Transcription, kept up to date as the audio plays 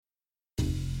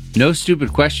No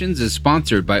Stupid Questions is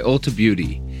sponsored by Ulta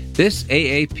Beauty. This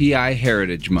AAPI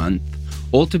Heritage Month,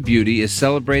 Ulta Beauty is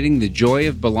celebrating the joy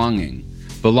of belonging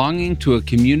to a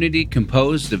community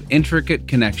composed of intricate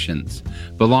connections,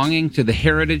 belonging to the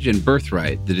heritage and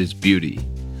birthright that is beauty.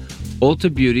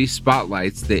 Ulta Beauty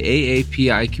spotlights the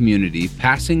AAPI community,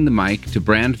 passing the mic to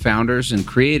brand founders and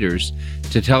creators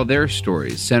to tell their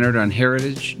stories centered on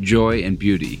heritage, joy, and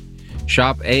beauty.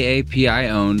 Shop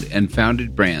AAPI-owned and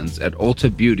founded brands at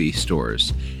Ulta Beauty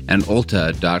stores and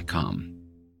ulta.com.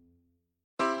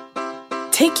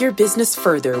 Take your business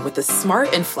further with the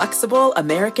smart and flexible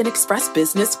American Express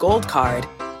Business Gold Card.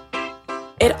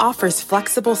 It offers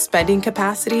flexible spending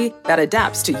capacity that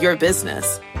adapts to your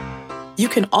business. You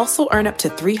can also earn up to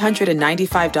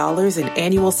 $395 in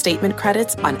annual statement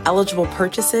credits on eligible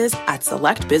purchases at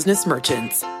select business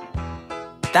merchants.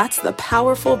 That's the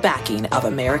powerful backing of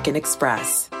American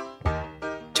Express.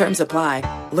 Terms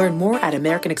apply. Learn more at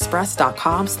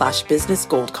americanexpress.com/business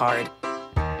gold card.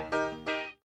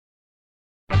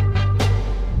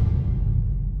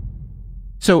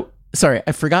 So, sorry,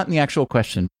 I've forgotten the actual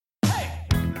question.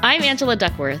 I'm Angela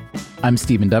Duckworth. I'm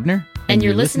Stephen Dubner. And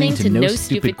you're listening to No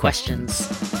Stupid Questions.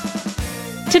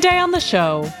 Today on the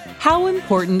show, how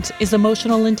important is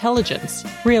emotional intelligence,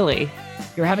 really?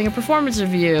 You're having a performance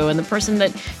review, and the person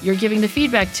that you're giving the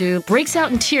feedback to breaks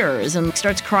out in tears and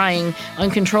starts crying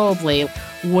uncontrollably.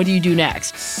 What do you do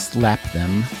next? Slap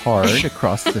them hard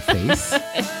across the face.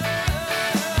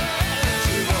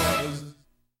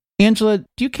 Angela,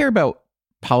 do you care about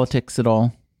politics at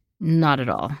all? Not at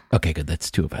all. Okay, good. That's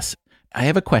two of us. I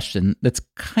have a question that's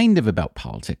kind of about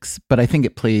politics, but I think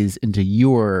it plays into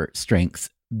your strengths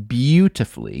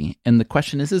beautifully. And the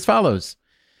question is as follows.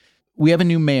 We have a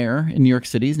new mayor in New York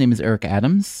City. His name is Eric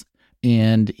Adams.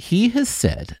 And he has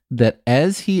said that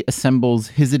as he assembles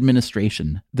his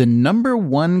administration, the number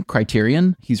one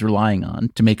criterion he's relying on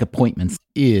to make appointments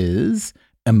is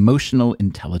emotional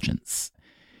intelligence.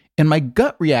 And my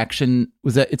gut reaction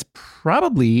was that it's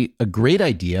probably a great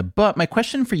idea, but my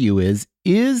question for you is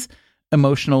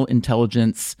emotional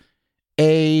intelligence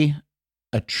a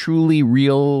truly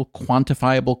real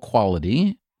quantifiable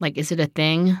quality? Like, is it a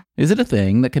thing? Is it a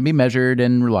thing that can be measured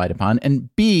and relied upon? And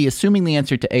B, assuming the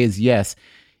answer to A is yes,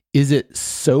 is it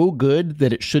so good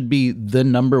that it should be the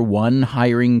number one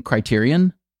hiring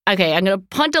criterion? Okay, I'm going to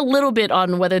punt a little bit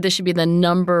on whether this should be the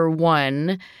number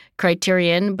one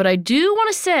criterion, but I do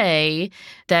want to say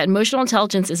that emotional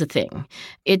intelligence is a thing.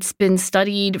 It's been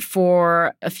studied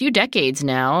for a few decades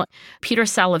now. Peter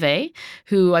Salovey,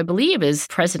 who I believe is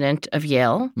president of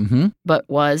Yale, but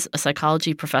was a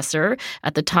psychology professor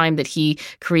at the time that he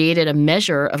created a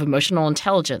measure of emotional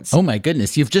intelligence. Oh my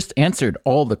goodness, you've just answered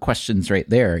all the questions right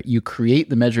there. You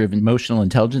create the measure of emotional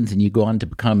intelligence and you go on to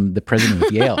become the president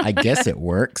of Yale. I guess it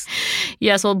works.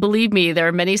 Yes, well, believe me, there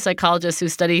are many psychologists who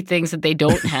study things that they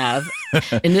don't have.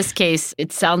 In this case,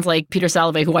 it sounds like Peter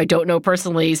Salovey, who I don't know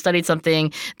personally, studied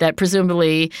something that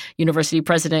presumably university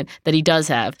president that he does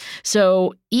have.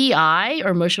 So EI,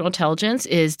 or emotional intelligence,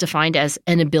 is defined as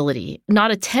an ability,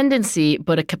 not a tendency,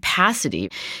 but a capacity,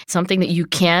 something that you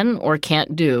can or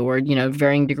can't do, or,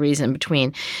 varying degrees in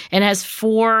between, and has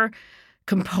four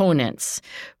components.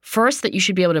 First, that you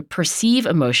should be able to perceive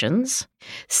emotions.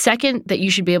 Second, that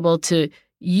you should be able to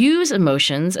use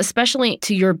emotions, especially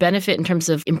to your benefit in terms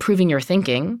of improving your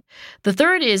thinking. The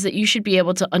third is that you should be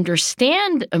able to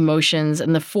understand emotions.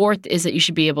 And the fourth is that you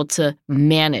should be able to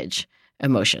manage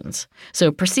emotions.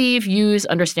 So perceive, use,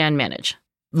 understand, manage.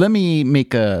 Let me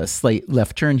make a slight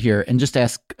left turn here and just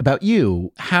ask about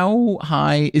you. How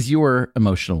high is your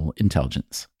emotional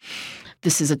intelligence?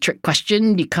 This is a trick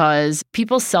question because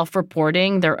people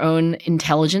self-reporting their own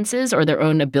intelligences or their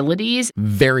own abilities.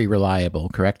 Very reliable,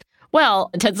 correct? Well,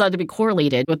 it tends not to be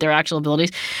correlated with their actual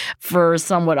abilities for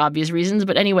somewhat obvious reasons.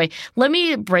 But anyway, let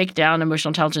me break down emotional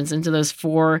intelligence into those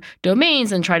four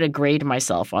domains and try to grade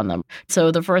myself on them.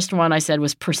 So the first one I said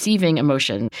was perceiving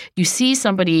emotion. You see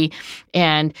somebody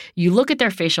and you look at their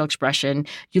facial expression,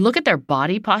 you look at their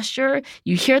body posture,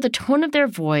 you hear the tone of their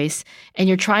voice, and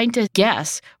you're trying to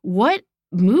guess what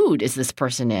mood is this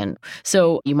person in?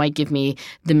 So you might give me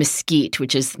the Mesquite,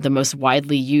 which is the most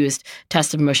widely used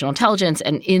test of emotional intelligence.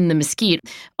 And in the Mesquite,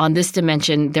 on this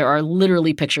dimension, there are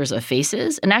literally pictures of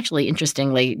faces and actually,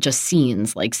 interestingly, just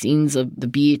scenes, like scenes of the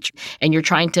beach. And you're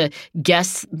trying to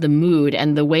guess the mood.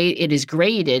 And the way it is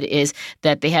graded is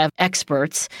that they have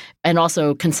experts and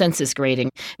also consensus grading.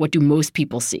 What do most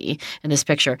people see in this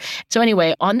picture? So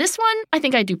anyway, on this one, I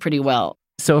think I do pretty well.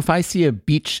 So if I see a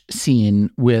beach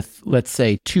scene with, let's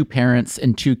say, two parents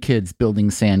and two kids building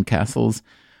sandcastles,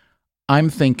 I'm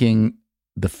thinking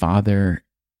the father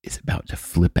is about to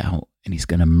flip out and he's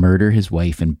going to murder his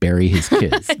wife and bury his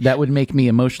kids. That would make me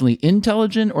emotionally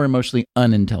intelligent or emotionally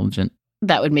unintelligent?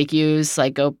 That would make you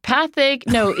psychopathic.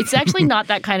 No, it's actually not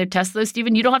that kind of test, though,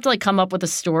 Stephen. You don't have to come up with a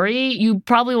story. You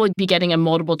probably will be getting a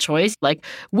multiple choice, like,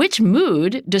 which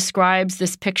mood describes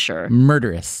this picture?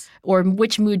 Murderous. Or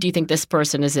which mood do you think this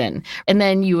person is in? And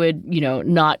then you would,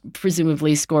 not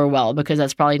presumably score well, because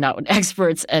that's probably not what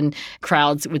experts and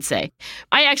crowds would say.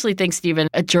 I actually think, Stephen,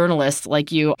 a journalist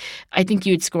like you, I think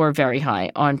you'd score very high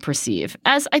on perceive,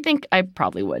 as I think I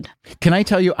probably would. Can I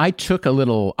tell you, I took a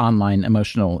little online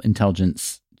emotional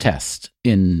intelligence test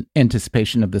in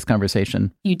anticipation of this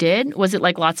conversation. You did? Was it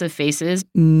like lots of faces?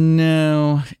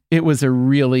 No, it was a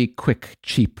really quick,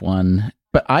 cheap one.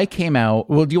 But I came out,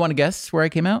 well, do you want to guess where I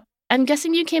came out? I'm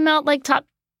guessing you came out like top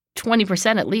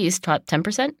 20% at least, top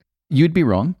 10%? You'd be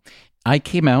wrong. I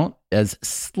came out as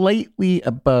slightly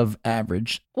above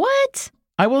average. What?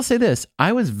 I will say this.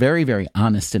 I was very, very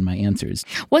honest in my answers.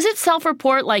 Was it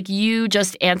self-report, like you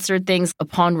just answered things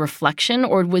upon reflection,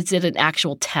 or was it an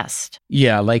actual test?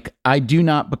 Yeah, like I do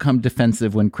not become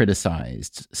defensive when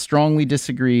criticized. Strongly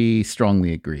disagree,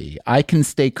 strongly agree. I can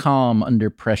stay calm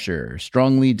under pressure.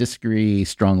 Strongly disagree,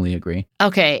 strongly agree.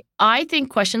 Okay, I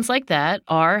think questions like that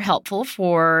are helpful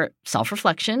for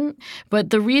self-reflection,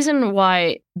 but the reason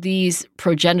why these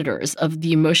progenitors of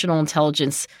the emotional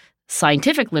intelligence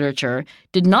scientific literature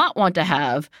did not want to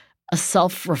have a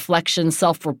self-reflection,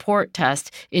 self-report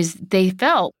test is they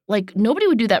felt like nobody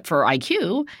would do that for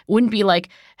IQ. Wouldn't be like,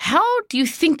 how do you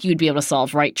think you'd be able to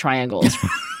solve right triangles?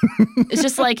 It's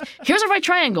just like, here's a right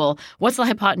triangle. What's the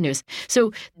hypotenuse?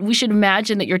 So we should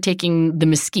imagine that you're taking the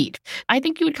mesquite. I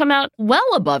think you would come out well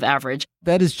above average.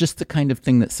 That is just the kind of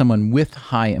thing that someone with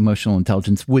high emotional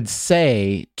intelligence would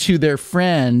say to their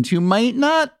friend who might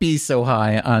not be so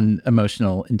high on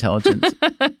emotional intelligence.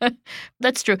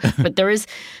 That's true. But there is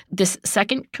this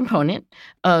second component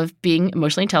of being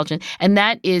emotionally intelligent, and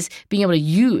that is being able to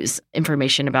use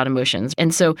information about emotions.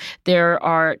 And so there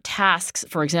are tasks,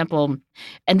 for example,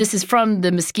 and this is from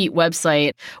the Mesquite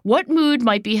website, what mood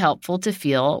might be helpful to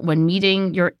feel when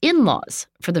meeting your in-laws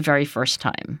for the very first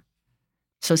time?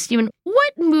 So, Stephen,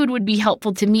 what mood would be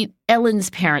helpful to meet Ellen's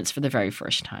parents for the very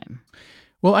first time?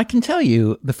 Well, I can tell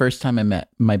you the first time I met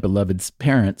my beloved's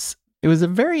parents, it was a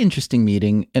very interesting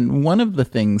meeting. And one of the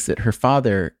things that her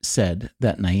father said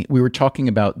that night, we were talking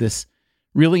about this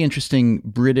really interesting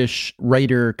British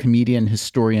writer, comedian,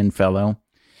 historian fellow.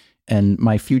 And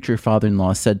my future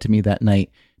father-in-law said to me that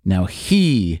night, now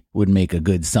he would make a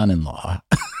good son-in-law.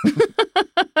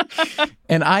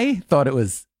 And I thought it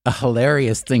was a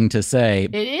hilarious thing to say.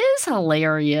 It is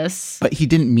hilarious. But he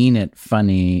didn't mean it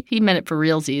funny. He meant it for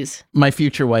realsies. My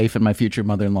future wife and my future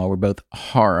mother-in-law were both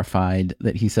horrified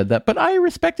that he said that, but I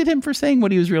respected him for saying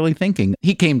what he was really thinking.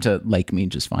 He came to like me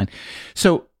just fine.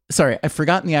 So, sorry, I've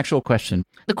forgotten the actual question.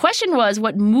 The question was,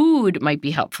 what mood might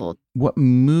be helpful? What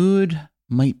mood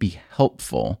might be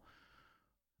helpful?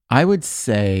 I would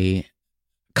say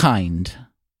kind.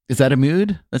 Is that a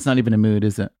mood? That's not even a mood,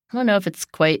 is it? I don't know if it's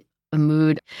quite a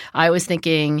mood. I was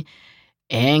thinking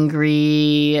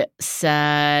angry,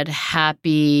 sad,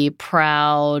 happy,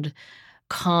 proud,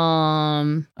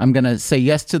 calm. I'm going to say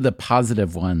yes to the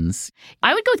positive ones.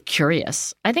 I would go with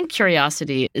curious. I think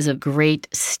curiosity is a great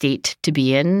state to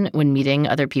be in when meeting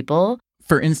other people.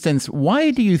 For instance,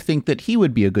 why do you think that he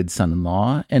would be a good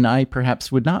son-in-law and I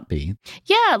perhaps would not be?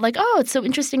 Yeah, like, oh, it's so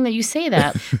interesting that you say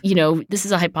that. You know, this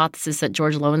is a hypothesis that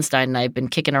George Lowenstein and I have been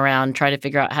kicking around trying to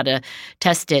figure out how to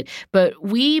test it. But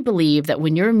we believe that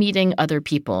when you're meeting other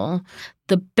people,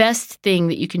 the best thing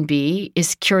that you can be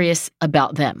is curious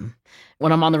about them.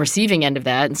 When I'm on the receiving end of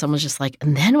that and someone's just like,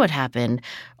 and then what happened?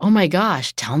 Oh my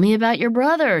gosh, tell me about your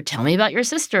brother. Tell me about your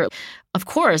sister. Of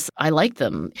course, I like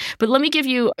them. But let me give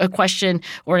you a question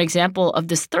or an example of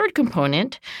this third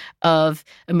component of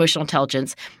emotional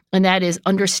intelligence, and that is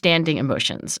understanding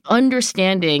emotions.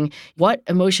 Understanding what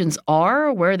emotions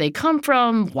are, where they come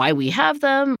from, why we have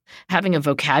them, having a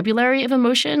vocabulary of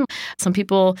emotion. Some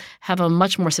people have a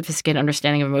much more sophisticated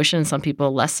understanding of emotion, some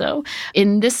people less so.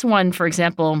 In this one, for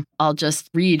example, I'll just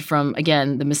read from,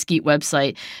 again, the Mesquite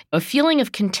website. A feeling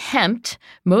of contempt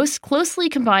most closely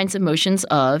combines emotions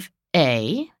of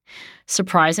A,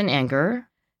 surprise and anger,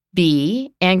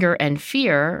 B, anger and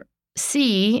fear,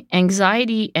 C,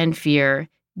 anxiety and fear,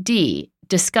 D,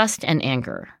 disgust and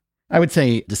anger. I would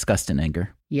say disgust and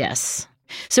anger. Yes.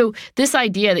 So this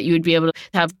idea that you would be able to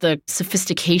have the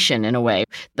sophistication in a way,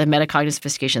 the metacognitive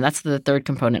sophistication, that's the third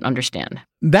component, understand.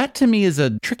 That to me is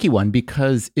a tricky one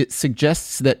because it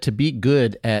suggests that to be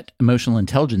good at emotional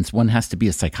intelligence, one has to be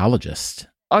a psychologist.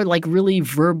 are like really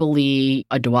verbally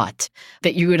adroit,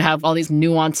 that you would have all these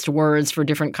nuanced words for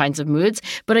different kinds of moods.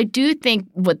 But I do think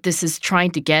what this is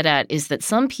trying to get at is that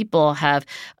some people have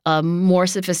a more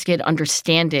sophisticated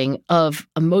understanding of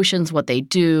emotions, what they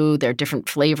do, their different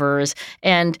flavors,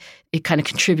 and it kind of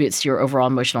contributes to your overall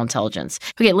emotional intelligence.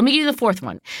 Okay, let me give you the fourth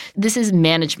one. This is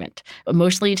management.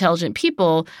 Emotionally intelligent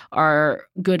people are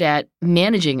good at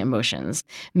managing emotions,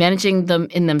 managing them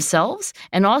in themselves,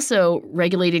 and also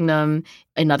regulating them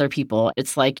in other people.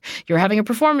 It's like you're having a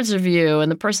performance review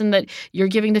and the person that you're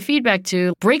giving the feedback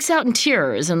to breaks out in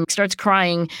tears and starts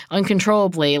crying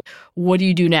uncontrollably. What do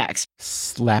you do next?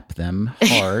 Slap them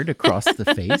hard across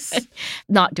the face.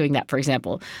 Not doing that, for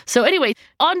example. So anyway,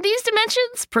 on these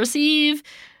dimensions, perceive,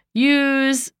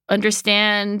 use,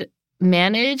 understand,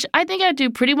 manage, I think I'd do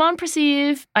pretty well on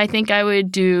perceive. I think I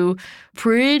would do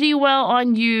pretty well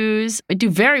on use. I'd do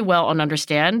very well on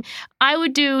understand. I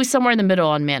would do somewhere in the middle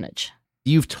on manage.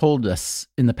 You've told us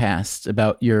in the past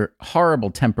about your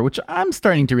horrible temper, which I'm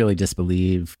starting to really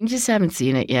disbelieve. You just haven't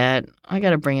seen it yet. I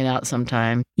got to bring it out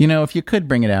sometime. You know, if you could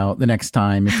bring it out the next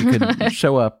time, if you could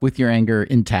show up with your anger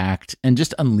intact and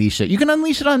just unleash it. You can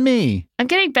unleash it on me. I'm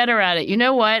getting better at it. You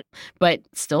know what? But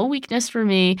still a weakness for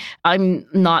me. I'm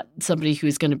not somebody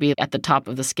who's going to be at the top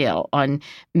of the scale on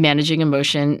managing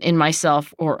emotion in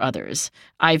myself or others.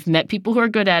 I've met people who are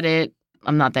good at it.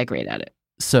 I'm not that great at it.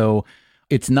 So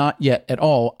it's not yet at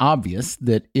all obvious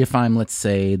that if I'm, let's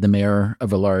say, the mayor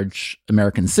of a large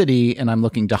American city and I'm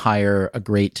looking to hire a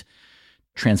great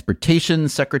transportation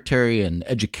secretary and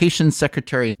education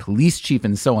secretary, police chief,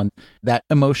 and so on, that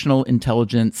emotional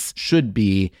intelligence should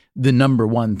be the number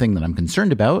one thing that I'm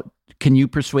concerned about. Can you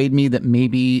persuade me that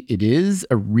maybe it is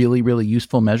a really, really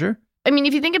useful measure? I mean,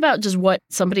 if you think about just what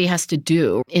somebody has to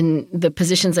do in the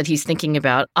positions that he's thinking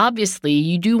about, obviously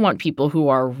you do want people who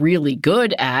are really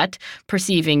good at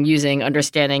perceiving, using,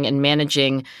 understanding, and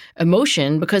managing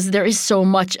emotion, because there is so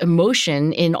much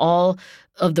emotion in all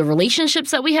of the relationships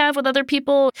that we have with other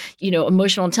people. You know,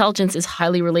 emotional intelligence is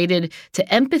highly related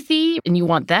to empathy, and you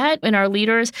want that in our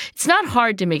leaders. It's not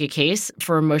hard to make a case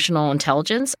for emotional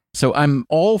intelligence. So I'm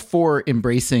all for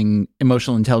embracing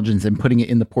emotional intelligence and putting it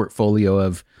in the portfolio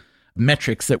of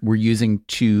metrics that we're using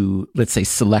to, let's say,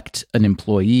 select an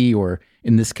employee, or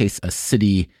in this case, a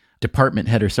city department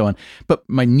head or so on. But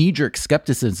my knee-jerk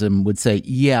skepticism would say,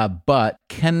 yeah, but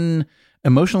can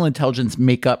emotional intelligence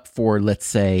make up for, let's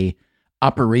say,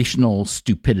 operational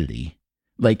stupidity?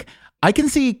 Like, I can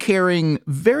see caring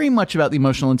very much about the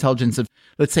emotional intelligence of,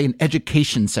 let's say, an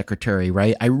education secretary,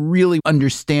 right? I really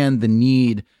understand the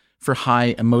need for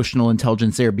high emotional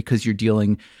intelligence there because you're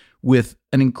dealing with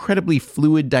an incredibly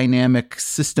fluid, dynamic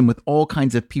system with all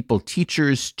kinds of people,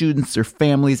 teachers, students, their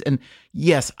families. And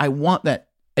yes, I want that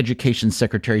education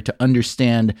secretary to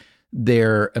understand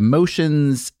their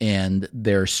emotions and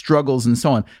their struggles and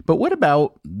so on. But what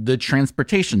about the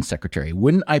transportation secretary?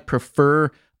 Wouldn't I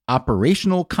prefer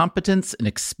operational competence and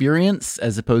experience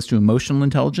as opposed to emotional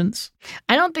intelligence?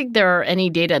 I don't think there are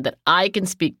any data that I can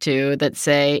speak to that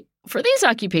say, for these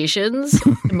occupations,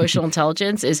 emotional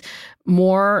intelligence is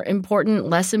more important,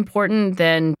 less important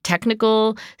than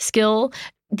technical skill.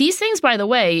 These things, by the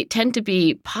way, tend to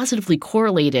be positively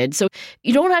correlated. So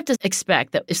you don't have to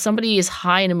expect that if somebody is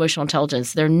high in emotional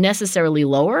intelligence, they're necessarily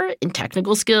lower in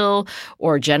technical skill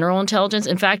or general intelligence.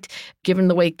 In fact, given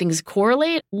the way things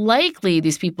correlate, likely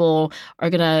these people are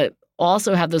going to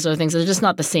also have those other things. They're just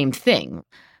not the same thing.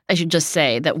 I should just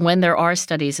say that when there are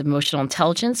studies of emotional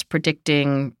intelligence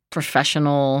predicting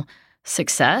professional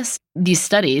success, these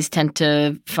studies tend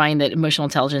to find that emotional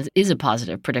intelligence is a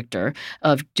positive predictor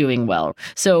of doing well.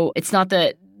 So it's not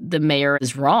that the mayor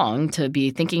is wrong to be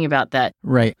thinking about that.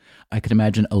 Right. I could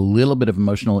imagine a little bit of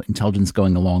emotional intelligence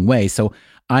going a long way. So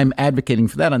I'm advocating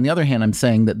for that. On the other hand, I'm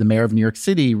saying that the mayor of New York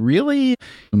City, really?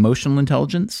 Emotional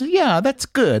intelligence? Yeah, that's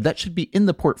good. That should be in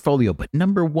the portfolio. But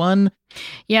number one?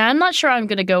 Yeah, I'm not sure I'm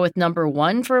going to go with number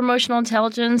one for emotional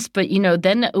intelligence. But, you know,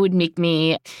 then it would make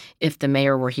me, if the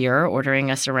mayor were here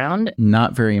ordering us around,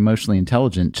 not very emotionally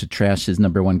intelligent to trash his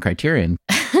number one criterion.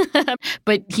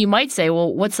 But he might say,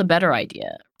 well, what's a better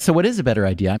idea? So what is a better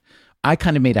idea? I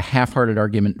kind of made a half-hearted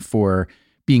argument for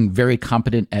being very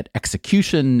competent at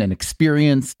execution and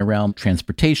experience around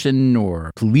transportation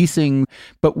or policing.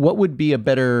 But what would be a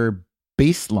better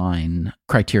baseline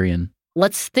criterion?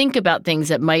 Let's think about things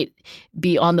that might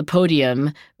be on the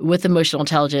podium with emotional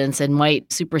intelligence and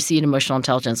might supersede emotional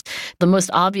intelligence. The most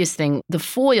obvious thing, the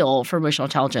foil for emotional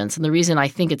intelligence, and the reason I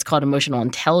think it's called emotional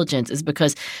intelligence is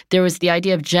because there was the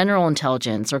idea of general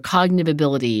intelligence or cognitive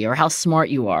ability or how smart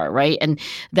you are, right? And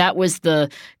that was the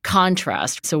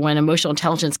contrast. So when emotional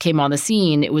intelligence came on the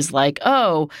scene, it was like,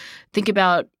 oh, think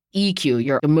about EQ,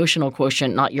 your emotional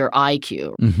quotient, not your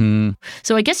IQ. Mm-hmm.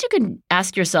 So I guess you could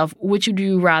ask yourself, which would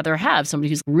you rather have? Somebody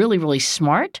who's really, really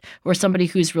smart or somebody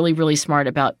who's really, really smart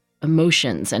about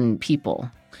emotions and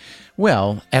people?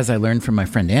 Well, as I learned from my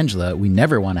friend Angela, we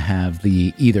never want to have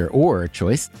the either or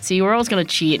choice. See, we're always going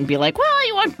to cheat and be like, well,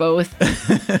 you want both.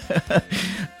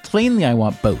 Plainly, I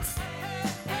want both.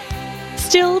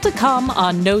 Still to come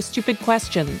on No Stupid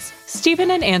Questions, Stephen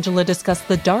and Angela discuss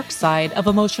the dark side of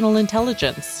emotional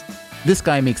intelligence. This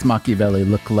guy makes Machiavelli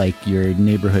look like your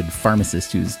neighborhood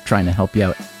pharmacist who's trying to help you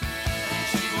out.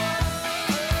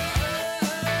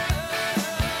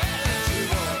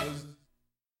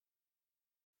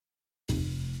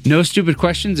 No Stupid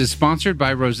Questions is sponsored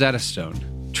by Rosetta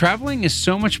Stone. Traveling is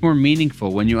so much more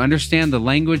meaningful when you understand the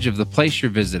language of the place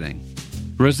you're visiting.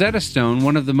 Rosetta Stone,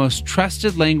 one of the most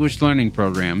trusted language learning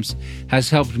programs,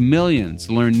 has helped millions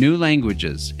learn new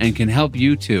languages and can help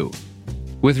you too.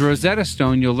 With Rosetta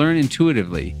Stone, you'll learn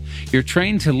intuitively. You're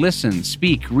trained to listen,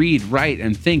 speak, read, write,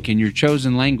 and think in your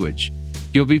chosen language.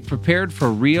 You'll be prepared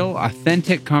for real,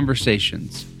 authentic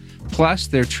conversations. Plus,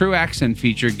 their True Accent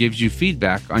feature gives you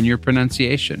feedback on your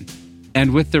pronunciation.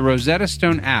 And with the Rosetta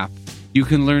Stone app, you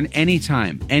can learn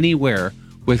anytime, anywhere,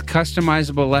 with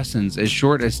customizable lessons as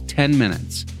short as 10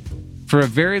 minutes. For a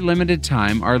very limited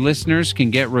time, our listeners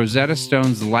can get Rosetta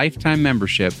Stone's lifetime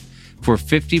membership for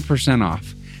 50%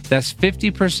 off. That's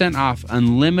 50% off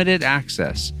unlimited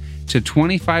access to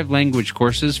 25 language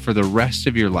courses for the rest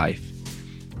of your life.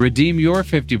 Redeem your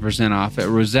 50% off at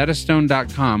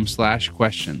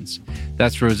rosettastone.com/questions.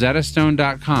 That's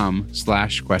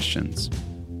rosettastone.com/questions.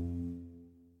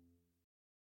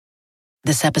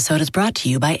 This episode is brought to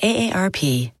you by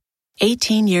AARP.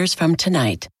 18 years from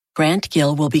tonight, Grant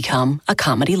Gill will become a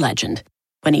comedy legend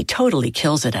when he totally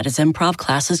kills it at his improv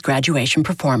class's graduation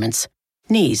performance.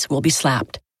 Knees will be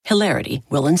slapped. Hilarity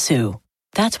will ensue.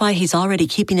 That's why he's already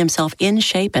keeping himself in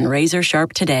shape and razor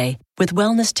sharp today with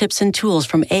wellness tips and tools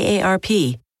from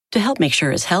AARP to help make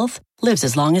sure his health lives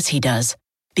as long as he does.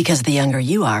 Because the younger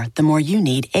you are, the more you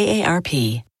need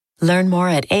AARP. Learn more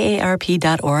at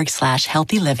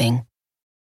aarp.org/healthyliving.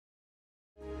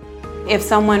 If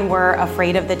someone were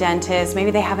afraid of the dentist,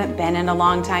 maybe they haven't been in a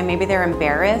long time, maybe they're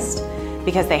embarrassed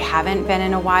because they haven't been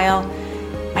in a while,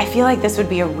 I feel like this would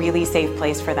be a really safe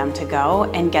place for them to go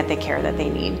and get the care that they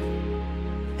need.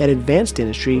 At Advanced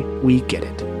Dentistry, we get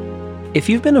it. If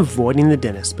you've been avoiding the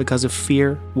dentist because of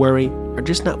fear, worry, or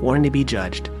just not wanting to be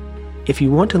judged, if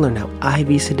you want to learn how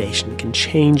IV sedation can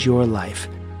change your life,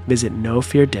 visit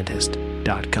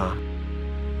nofeardentist.com.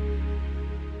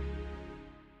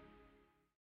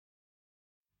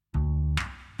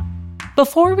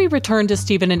 Before we return to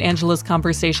Stephen and Angela's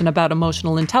conversation about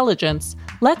emotional intelligence,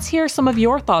 let's hear some of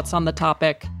your thoughts on the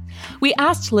topic. We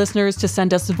asked listeners to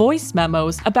send us voice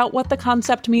memos about what the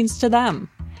concept means to them.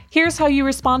 Here's how you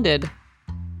responded.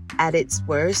 At its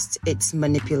worst, it's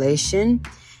manipulation.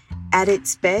 At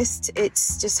its best,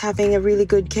 it's just having a really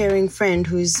good, caring friend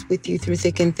who's with you through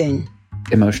thick and thin.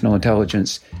 Emotional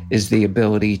intelligence is the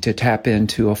ability to tap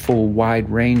into a full wide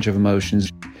range of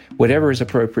emotions, whatever is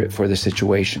appropriate for the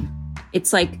situation.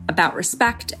 It's like about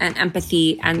respect and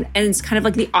empathy, and it's kind of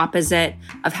like the opposite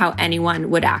of how anyone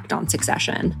would act on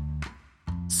Succession.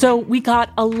 So we got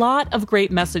a lot of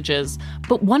great messages,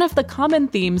 but one of the common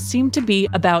themes seemed to be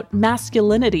about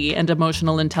masculinity and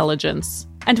emotional intelligence.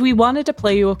 And we wanted to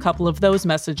play you a couple of those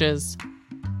messages.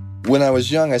 When I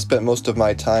was young, I spent most of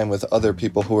my time with other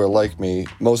people who were like me,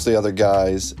 mostly other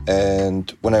guys, and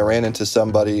when I ran into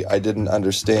somebody I didn't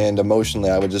understand emotionally,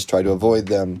 I would just try to avoid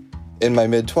them. In my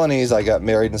mid-20s, I got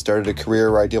married and started a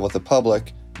career where I deal with the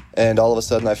public, and all of a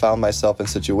sudden I found myself in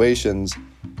situations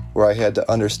where I had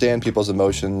to understand people's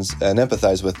emotions and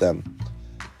empathize with them.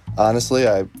 Honestly,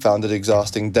 I found it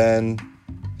exhausting then,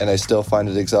 and I still find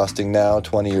it exhausting now,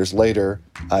 20 years later.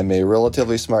 I'm a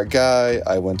relatively smart guy,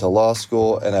 I went to law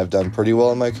school, and I've done pretty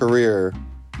well in my career,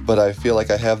 but I feel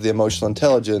like I have the emotional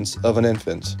intelligence of an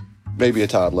infant, maybe a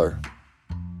toddler.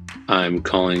 I'm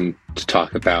calling to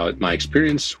talk about my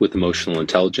experience with emotional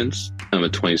intelligence. I'm a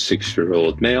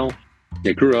 26-year-old male.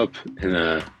 I grew up in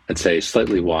a, I'd say,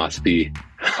 slightly waspy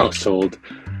household.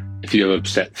 If you have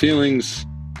upset feelings,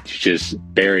 you just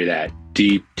bury that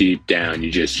deep, deep down.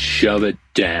 You just shove it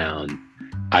down.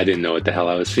 I didn't know what the hell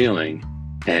I was feeling.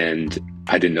 And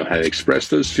I didn't know how to express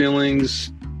those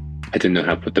feelings. I didn't know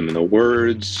how to put them into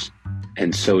words.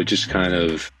 And so it just kind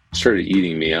of started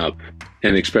eating me up.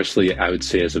 And especially, I would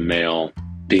say as a male,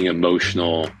 being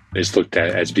emotional is looked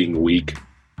at as being weak.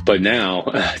 But now,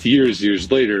 years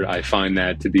later, I find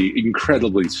that to be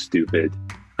incredibly stupid.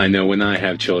 I know when I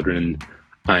have children,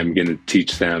 I'm going to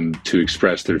teach them to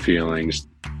express their feelings.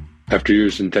 After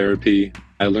years in therapy,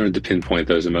 I learned to pinpoint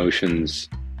those emotions,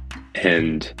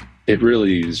 and it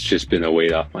really has just been a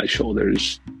weight off my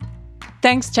shoulders.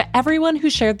 Thanks to everyone who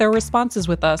shared their responses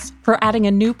with us for adding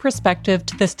a new perspective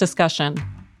to this discussion.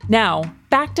 Now,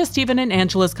 back to Stephen and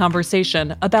Angela's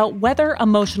conversation about whether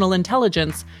emotional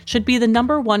intelligence should be the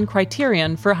 #1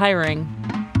 criterion for hiring.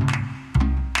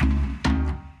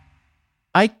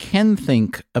 I can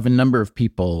think of a number of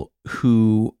people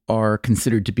who are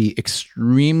considered to be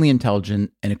extremely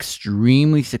intelligent and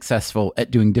extremely successful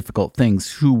at doing difficult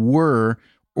things who were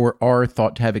or are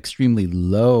thought to have extremely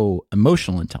low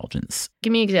emotional intelligence.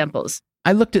 Give me examples.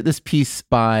 I looked at this piece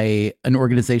by an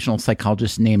organizational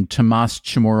psychologist named Tomas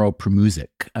Chamorro-Premuzic.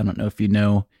 I don't know if you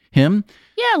know him.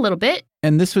 Yeah, a little bit.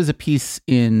 And this was a piece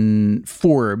in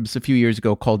Forbes a few years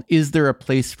ago called, "Is There a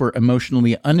Place for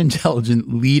Emotionally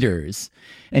Unintelligent Leaders?"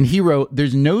 And he wrote,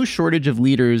 "There's no shortage of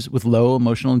leaders with low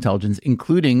emotional intelligence,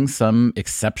 including some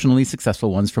exceptionally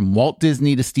successful ones from Walt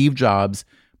Disney to Steve Jobs,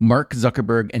 Mark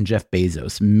Zuckerberg, and Jeff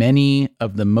Bezos. Many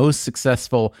of the most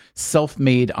successful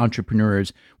self-made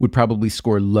entrepreneurs would probably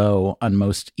score low on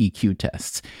most EQ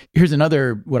tests." Here's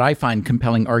another, what I find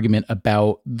compelling argument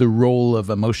about the role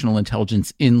of emotional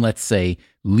intelligence in, let's say,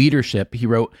 leadership. He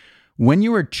wrote, "When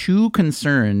you are too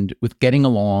concerned with getting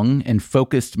along and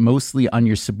focused mostly on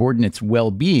your subordinates'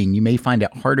 well-being, you may find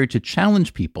it harder to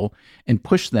challenge people and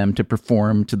push them to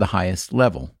perform to the highest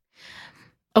level."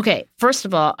 Okay, first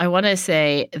of all, I want to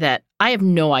say that I have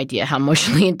no idea how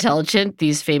emotionally intelligent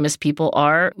these famous people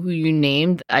are who you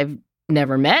named. I've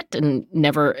never met and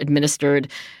never administered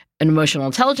an emotional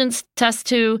intelligence test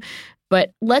to.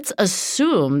 But let's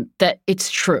assume that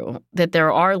it's true, that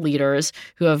there are leaders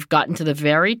who have gotten to the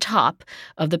very top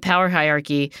of the power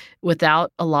hierarchy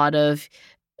without a lot of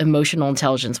emotional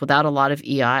intelligence, without a lot of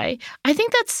EI. I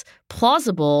think that's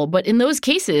plausible, but in those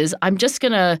cases, I'm just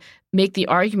going to make the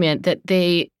argument that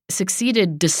they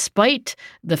succeeded despite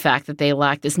the fact that they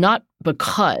lacked this, not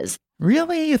because.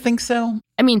 Really? You think so?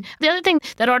 I mean, the other thing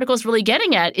that article is really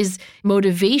getting at is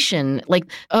motivation. Like,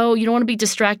 oh, you don't want to be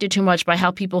distracted too much by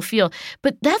how people feel.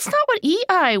 But that's not what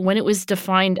EI, when it was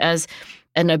defined as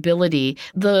an ability,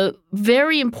 the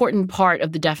very important part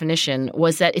of the definition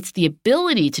was that it's the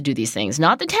ability to do these things,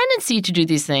 not the tendency to do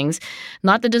these things,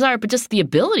 not the desire, but just the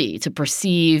ability to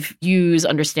perceive, use,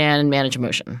 understand, and manage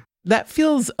emotion. That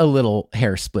feels a little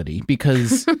hair-splitty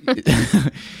because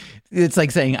it's like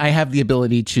saying I have the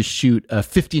ability to shoot a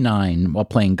 59 while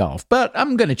playing golf, but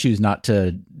I'm going to choose not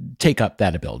to take up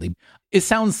that ability. It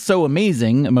sounds so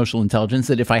amazing, emotional intelligence,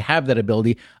 that if I have that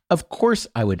ability, of course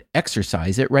I would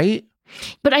exercise it, right?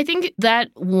 But I think that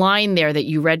line there that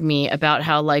you read me about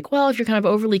how, like, well, if you're kind of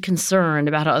overly concerned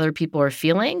about how other people are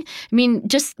feeling, I mean,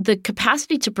 just the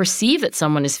capacity to perceive that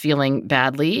someone is feeling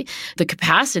badly, the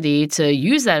capacity to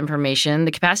use that information,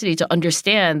 the capacity to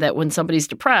understand that when somebody's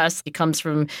depressed, it comes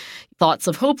from thoughts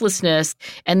of hopelessness,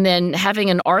 and then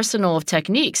having an arsenal of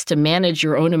techniques to manage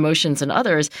your own emotions and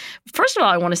others. First of all,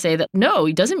 I want to say that no,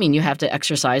 it doesn't mean you have to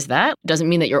exercise that. It doesn't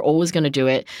mean that you're always going to do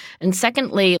it. And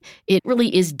secondly, it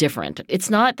really is different. It's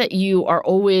not that you are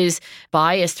always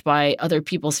biased by other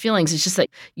people's feelings. It's just that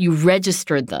you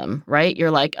registered them, right?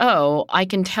 You're like, oh, I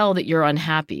can tell that you're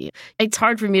unhappy. It's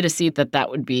hard for me to see that that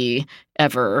would be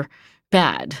ever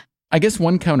bad. I guess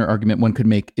one counter argument one could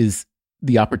make is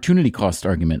the opportunity cost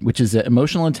argument, which is that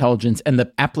emotional intelligence and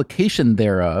the application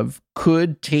thereof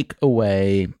could take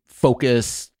away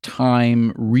focus,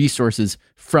 time, resources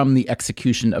from the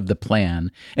execution of the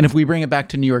plan. And if we bring it back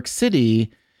to New York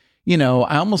City, you know,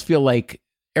 I almost feel like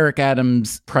Eric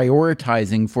Adams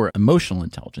prioritizing for emotional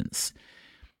intelligence.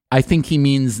 I think he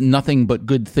means nothing but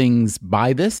good things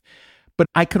by this. But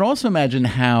I could also imagine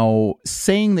how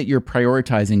saying that you're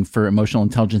prioritizing for emotional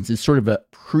intelligence is sort of a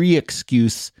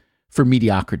pre-excuse for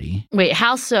mediocrity. Wait,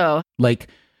 how so? Like,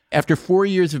 after 4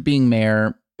 years of being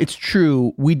mayor, it's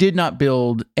true, we did not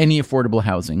build any affordable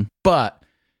housing, but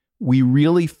we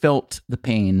really felt the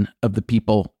pain of the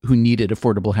people who needed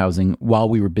affordable housing while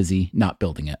we were busy not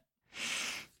building it.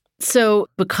 So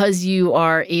because you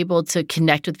are able to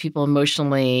connect with people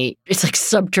emotionally, it's like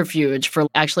subterfuge for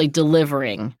actually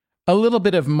delivering. A little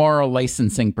bit of moral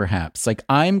licensing, perhaps. Like,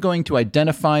 I'm going to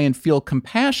identify and feel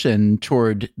compassion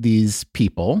toward these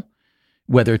people,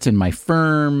 whether it's in my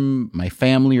firm, my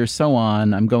family, or so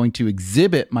on, I'm going to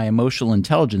exhibit my emotional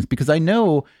intelligence because I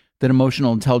know that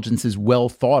emotional intelligence is well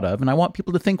thought of, and I want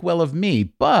people to think well of me.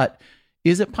 But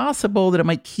is it possible that it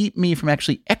might keep me from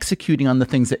actually executing on the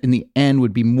things that in the end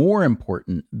would be more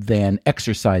important than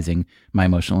exercising my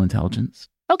emotional intelligence?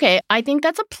 Okay, I think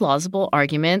that's a plausible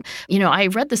argument. I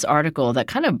read this article that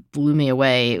kind of blew me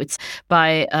away. It's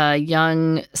by a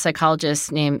young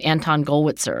psychologist named Anton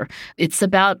Gollwitzer. It's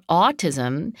about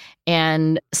autism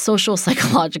and social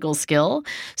psychological skill.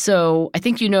 So I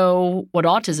think you know what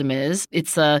autism is.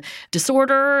 It's a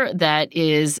disorder that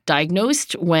is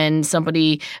diagnosed when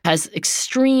somebody has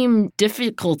extreme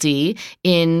difficulty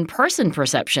in person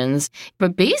perceptions.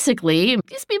 But basically,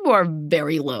 these people are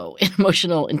very low in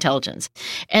emotional intelligence.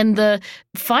 And the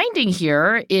finding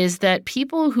here is that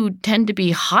people who tend to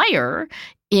be higher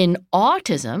in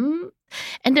autism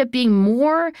end up being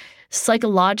more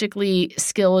psychologically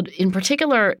skilled. In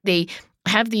particular, they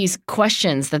have these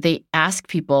questions that they ask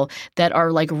people that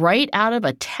are like right out of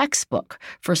a textbook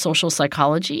for social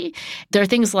psychology. There are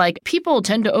things like people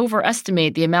tend to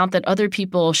overestimate the amount that other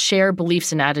people share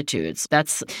beliefs and attitudes.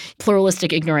 That's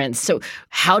pluralistic ignorance. So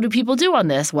how do people do on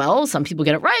this? Well, some people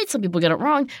get it right, some people get it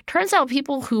wrong. Turns out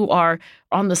people who are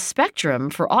on the spectrum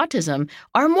for autism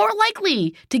are more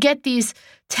likely to get these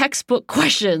textbook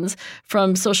questions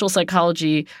from social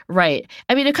psychology right.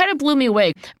 I mean, it kind of blew me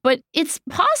away. But it's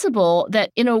possible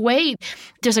that in a way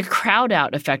there's a crowd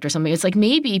out effect or something. It's like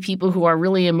maybe people who are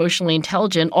really emotionally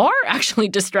intelligent are actually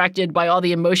distracted by all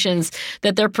the emotions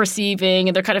that they're perceiving,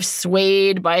 and they're kind of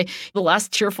swayed by the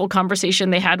last cheerful conversation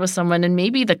they had with someone. And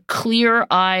maybe the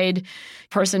clear-eyed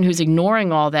person who's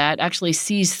ignoring all that actually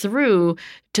sees through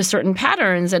to certain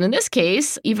patterns, and in this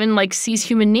case, even like sees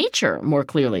human nature more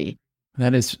clearly.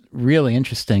 That is really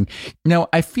interesting.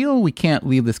 I feel we can't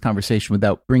leave this conversation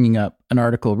without bringing up an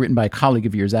article written by a colleague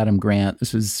of yours, Adam Grant.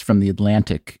 This was from The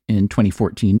Atlantic in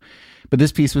 2014. But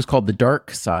this piece was called The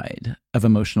Dark Side of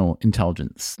Emotional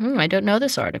Intelligence. I don't know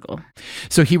this article.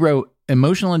 So he wrote,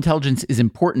 emotional intelligence is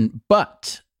important,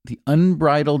 but the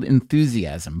unbridled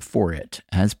enthusiasm for it,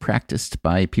 as practiced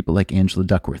by people like Angela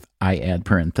Duckworth, I add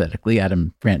parenthetically,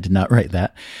 Adam Grant did not write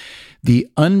that. The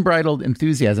unbridled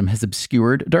enthusiasm has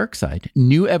obscured a dark side.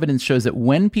 New evidence shows that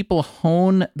when people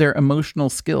hone their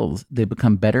emotional skills, they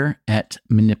become better at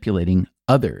manipulating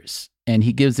others. And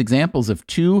he gives examples of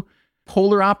two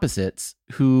polar opposites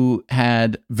who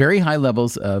had very high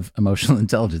levels of emotional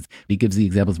intelligence. He gives the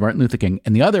examples of Martin Luther King.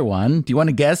 And the other one, do you want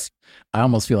to guess? I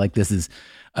almost feel like this is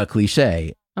a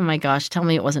cliche. Oh my gosh, tell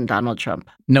me it wasn't Donald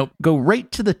Trump. Nope, go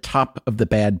right to the top of the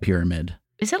bad pyramid.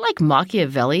 Is it like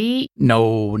Machiavelli?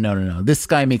 No. This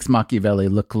guy makes Machiavelli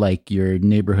look like your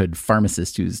neighborhood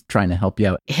pharmacist who's trying to help you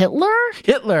out.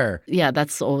 Hitler! Yeah,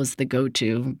 that's always the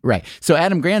go-to. Right. So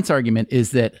Adam Grant's argument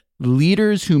is that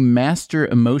leaders who master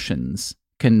emotions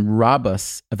can rob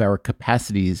us of our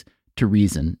capacities to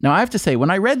reason. Now, I have to say, when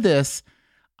I read this,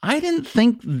 I didn't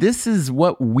think this is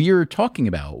what we're talking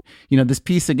about. This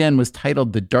piece, again, was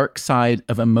titled The Dark Side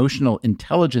of Emotional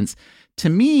Intelligence. To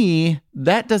me,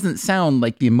 that doesn't sound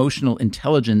like the emotional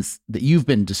intelligence that you've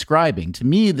been describing. To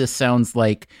me, this sounds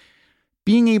like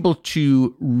being able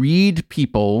to read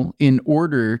people in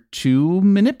order to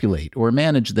manipulate or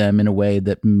manage them in a way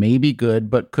that may be good,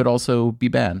 but could also be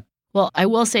bad. Well, I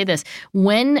will say this.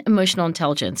 When emotional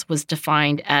intelligence was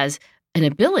defined as an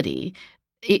ability,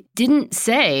 it didn't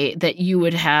say that you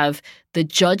would have the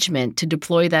judgment to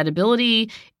deploy that ability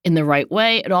in the right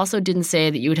way. It also didn't say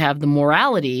that you would have the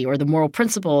morality or the moral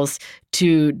principles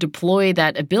to deploy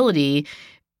that ability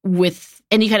with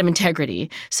any kind of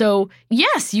integrity. So,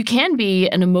 yes, you can be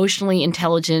an emotionally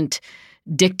intelligent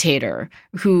dictator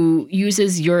who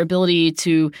uses your ability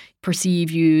to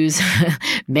perceive, use,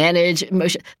 manage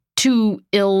emotion to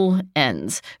ill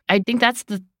ends. I think that's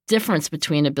the difference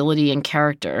between ability and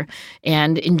character.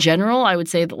 And in general, I would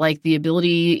say that like the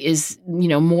ability is,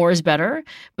 more is better.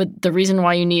 But the reason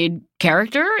why you need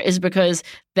character is because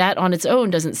that on its own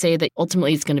doesn't say that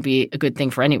ultimately it's going to be a good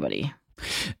thing for anybody.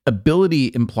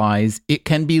 Ability implies it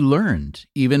can be learned,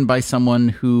 even by someone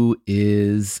who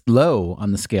is low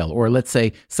on the scale, or let's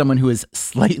say someone who is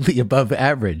slightly above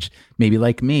average, maybe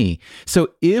like me.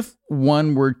 So if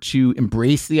one were to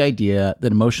embrace the idea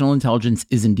that emotional intelligence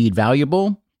is indeed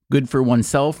valuable, good for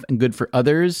oneself and good for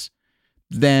others,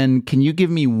 then can you give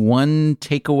me one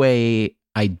takeaway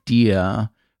idea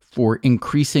for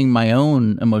increasing my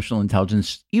own emotional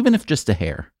intelligence, even if just a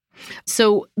hair?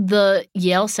 So the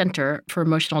Yale Center for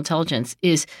Emotional Intelligence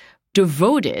is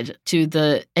devoted to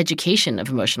the education of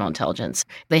emotional intelligence.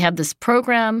 They have this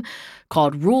program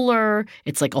called Ruler.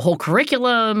 It's like a whole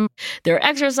curriculum. There are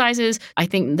exercises. I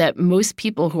think that most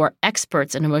people who are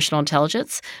experts in emotional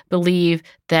intelligence believe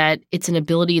that it's an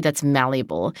ability that's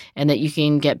malleable and that you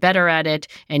can get better at it,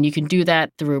 and you can do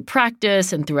that through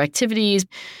practice and through activities.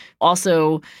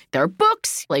 Also, there are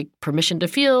books like Permission to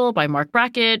Feel by Mark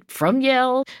Brackett from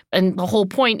Yale. And the whole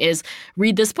point is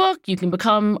read this book. You can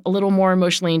become a little more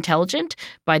emotionally intelligent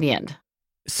by the end.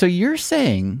 So you're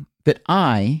saying that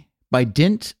I, by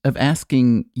dint of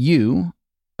asking you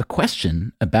a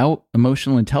question about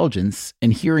emotional intelligence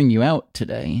and hearing you out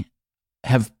today,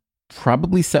 have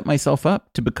probably set myself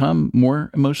up to become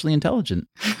more emotionally intelligent.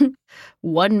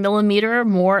 1 millimeter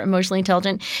more emotionally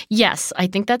intelligent? Yes, I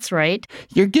think that's right.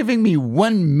 You're giving me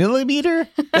 1 millimeter?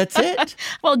 That's it?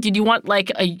 Well, did you want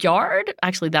like a yard?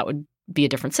 Actually, that would be a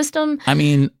different system. I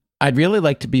mean, I'd really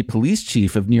like to be police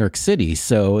chief of New York City.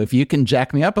 So if you can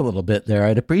jack me up a little bit there,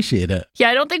 I'd appreciate it.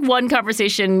 Yeah, I don't think one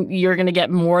conversation you're going to get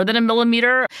more than 1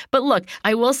 millimeter. But look,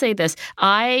 I will say this.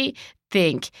 I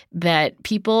think that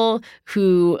people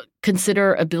who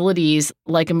consider abilities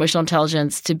like emotional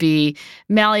intelligence to be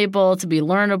malleable, to be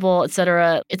learnable, et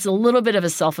cetera, it's a little bit of a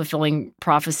self-fulfilling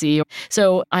prophecy.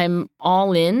 So I'm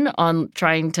all in on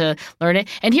trying to learn it.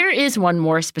 And here is one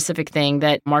more specific thing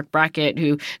that Mark Brackett,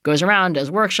 who goes around,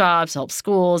 does workshops, helps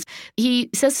schools,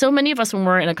 he says so many of us when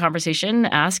we're in a conversation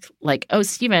ask like, oh,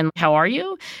 Stephen, how are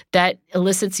you? That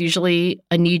elicits usually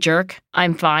a knee-jerk,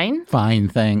 I'm fine. Fine,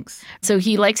 thanks. So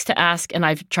he likes to ask, and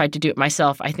I've tried to do it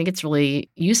myself. I think it's really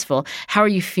useful. How are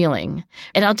you feeling?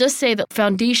 And I'll just say that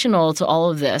foundational to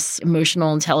all of this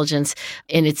emotional intelligence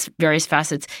in its various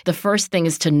facets, the first thing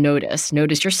is to notice.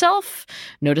 Notice yourself,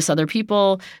 notice other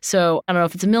people. So I don't know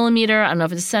if it's a millimeter, I don't know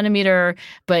if it's a centimeter,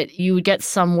 but you would get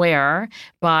somewhere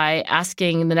by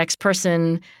asking the next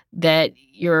person that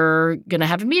you're going to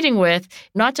have a meeting with,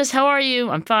 not just how are you?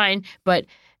 I'm fine, but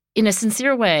in a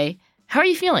sincere way, how are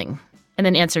you feeling? And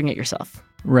then answering it yourself.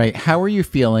 Right. How are you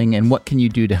feeling, and what can you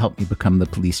do to help me become the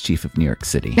police chief of New York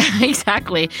City?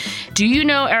 Exactly. Do you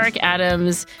know Eric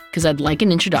Adams? Because I'd like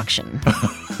an introduction.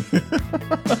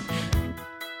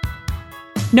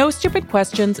 No Stupid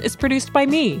Questions is produced by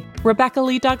me, Rebecca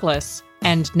Lee Douglas.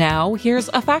 And now, here's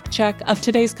a fact check of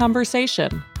today's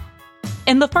conversation.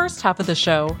 In the first half of the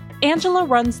show, Angela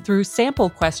runs through sample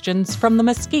questions from the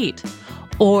Mesquite,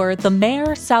 or the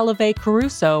Mayer Salovey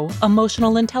Caruso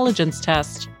Emotional Intelligence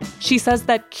Test. She says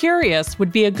that curious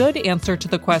would be a good answer to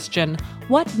the question,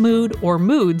 what mood or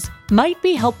moods might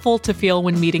be helpful to feel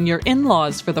when meeting your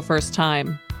in-laws for the first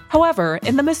time? However,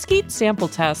 in the Mesquite sample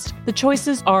test, the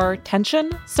choices are tension,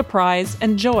 surprise,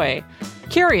 and joy.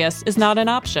 Curious is not an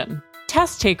option.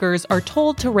 Test takers are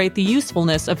told to rate the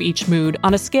usefulness of each mood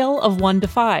on a scale of 1 to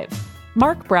 5.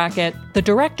 Mark Brackett, the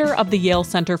director of the Yale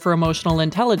Center for Emotional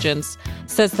Intelligence,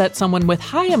 says that someone with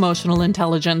high emotional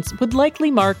intelligence would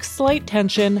likely mark slight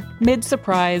tension,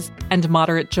 mid-surprise, and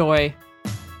moderate joy.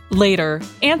 Later,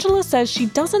 Angela says she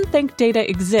doesn't think data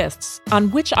exists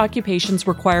on which occupations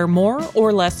require more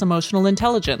or less emotional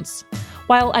intelligence.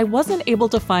 While I wasn't able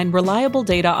to find reliable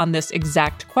data on this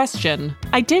exact question,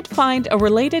 I did find a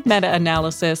related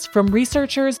meta-analysis from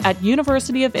researchers at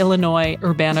University of Illinois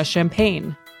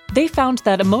Urbana-Champaign. They found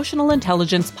that emotional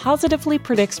intelligence positively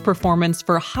predicts performance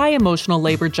for high emotional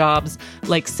labor jobs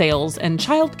like sales and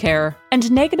childcare,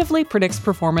 and negatively predicts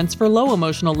performance for low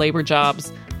emotional labor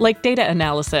jobs like data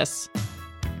analysis.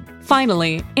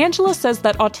 Finally, Angela says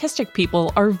that autistic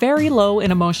people are very low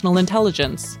in emotional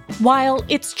intelligence. While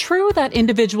it's true that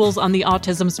individuals on the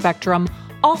autism spectrum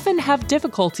often have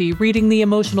difficulty reading the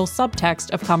emotional subtext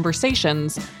of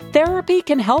conversations, therapy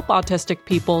can help autistic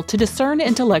people to discern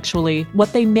intellectually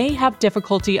what they may have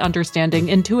difficulty understanding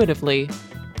intuitively.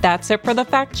 That's it for the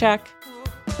fact check.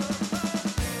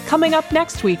 Coming up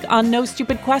next week on No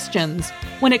Stupid Questions,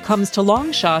 when it comes to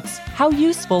long shots, how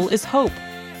useful is hope?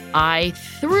 I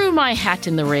threw my hat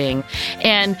in the ring,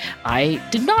 and I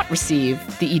did not receive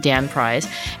the EDAN prize.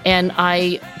 And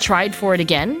I tried for it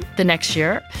again the next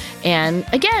year, and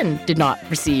again did not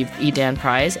receive the EDAN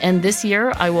prize. And this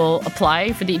year I will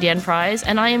apply for the EDAN prize,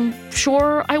 and I am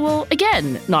sure I will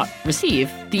again not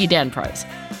receive the EDAN prize.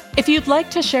 If you'd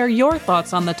like to share your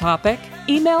thoughts on the topic,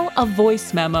 email a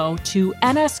voice memo to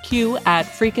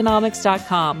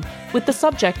nsq@freakonomics.com with the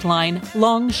subject line,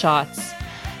 Long Shots.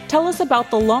 Tell us about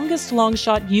the longest long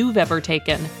shot you've ever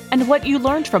taken and what you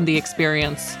learned from the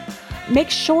experience. Make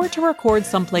sure to record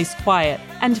someplace quiet,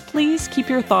 and please keep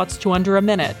your thoughts to under a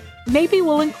minute. Maybe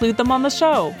we'll include them on the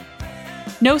show.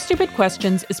 No Stupid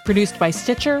Questions is produced by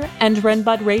Stitcher and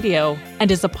Renbud Radio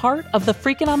and is a part of the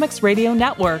Freakonomics Radio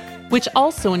Network. which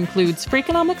also includes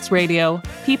Freakonomics Radio,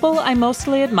 People I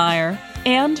Mostly Admire,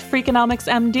 and Freakonomics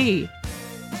MD.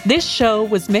 This show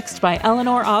was mixed by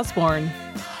Eleanor Osborne.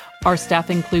 Our staff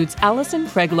includes Allison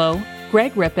Craiglow,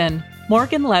 Greg Rippin,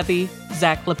 Morgan Levy,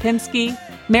 Zach Lipinski,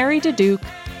 Mary DeDuke,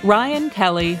 Ryan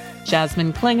Kelly,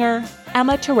 Jasmine Klinger,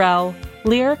 Emma Terrell,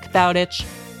 Lyric Bowditch,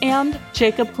 and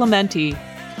Jacob Clementi.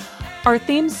 Our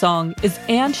theme song is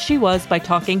And She Was by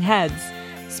Talking Heads.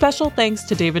 Special thanks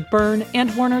to David Byrne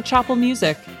and Warner Chappell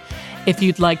Music. If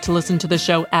you'd like to listen to the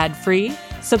show ad-free,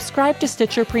 subscribe to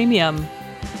Stitcher Premium.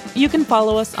 You can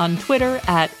follow us on Twitter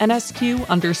at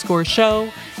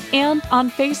NSQ_show and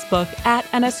on Facebook at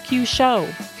NSQ Show.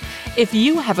 If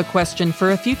you have a question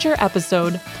for a future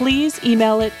episode, please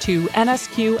email it to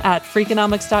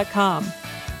nsq@freakonomics.com.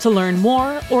 To learn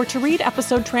more or to read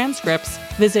episode transcripts,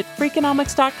 visit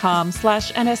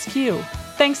freakonomics.com/NSQ.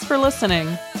 Thanks for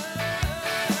listening.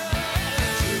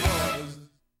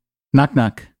 Knock,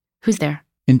 knock. Who's there?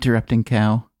 Interrupting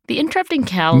cow. The interrupting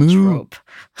cow Moo. trope.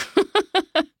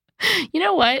 You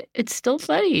know what? It's still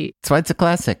funny. That's why it's a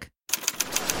classic.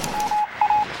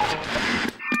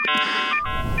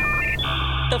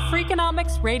 The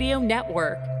Freakonomics Radio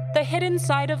Network, the hidden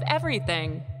side of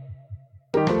everything.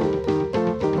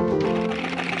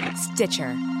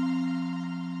 Stitcher.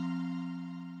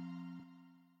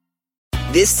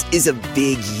 This is a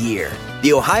big year.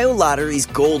 The Ohio Lottery's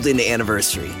golden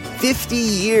anniversary. 50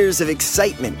 years of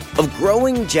excitement, of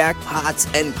growing jackpots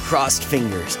and crossed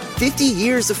fingers. 50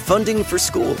 years of funding for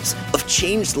schools, of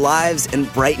changed lives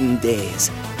and brightened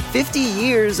days. 50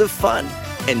 years of fun,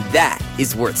 and that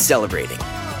is worth celebrating.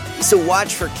 So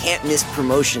watch for can't-miss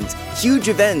promotions, huge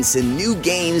events, and new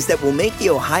games that will make the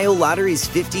Ohio Lottery's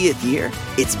 50th year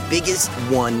its biggest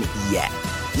one yet.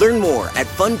 Learn more at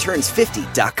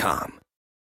funturns50.com.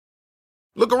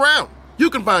 Look around. You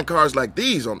can find cars like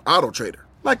these on AutoTrader,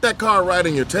 like that car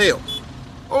riding your tail.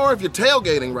 Or if you're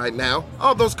tailgating right now,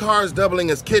 all those cars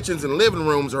doubling as kitchens and living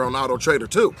rooms are on AutoTrader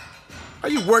too. Are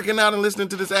you working out and listening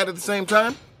to this ad at the same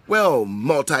time? Well,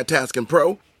 multitasking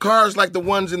pro, cars like the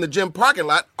ones in the gym parking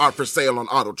lot are for sale on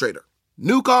AutoTrader.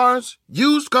 New cars,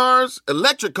 used cars,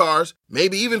 electric cars,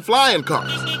 maybe even flying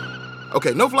cars.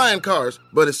 Okay, no flying cars,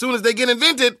 but as soon as they get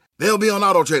invented, they'll be on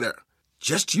AutoTrader.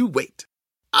 Just you wait.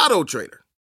 AutoTrader.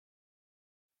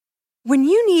 When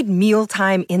you need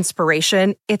mealtime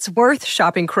inspiration, it's worth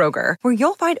shopping Kroger, where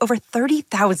you'll find over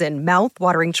 30,000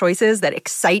 mouth-watering choices that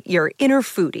excite your inner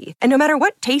foodie. And no matter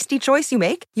what tasty choice you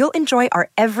make, you'll enjoy our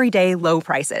everyday low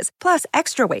prices, plus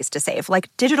extra ways to save,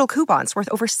 like digital coupons worth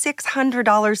over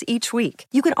 $600 each week.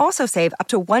 You can also save up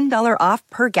to $1 off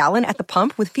per gallon at the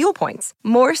pump with fuel points.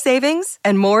 More savings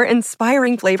and more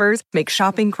inspiring flavors make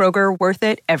shopping Kroger worth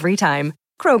it every time.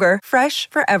 Kroger, fresh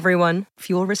for everyone.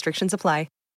 Fuel restrictions apply.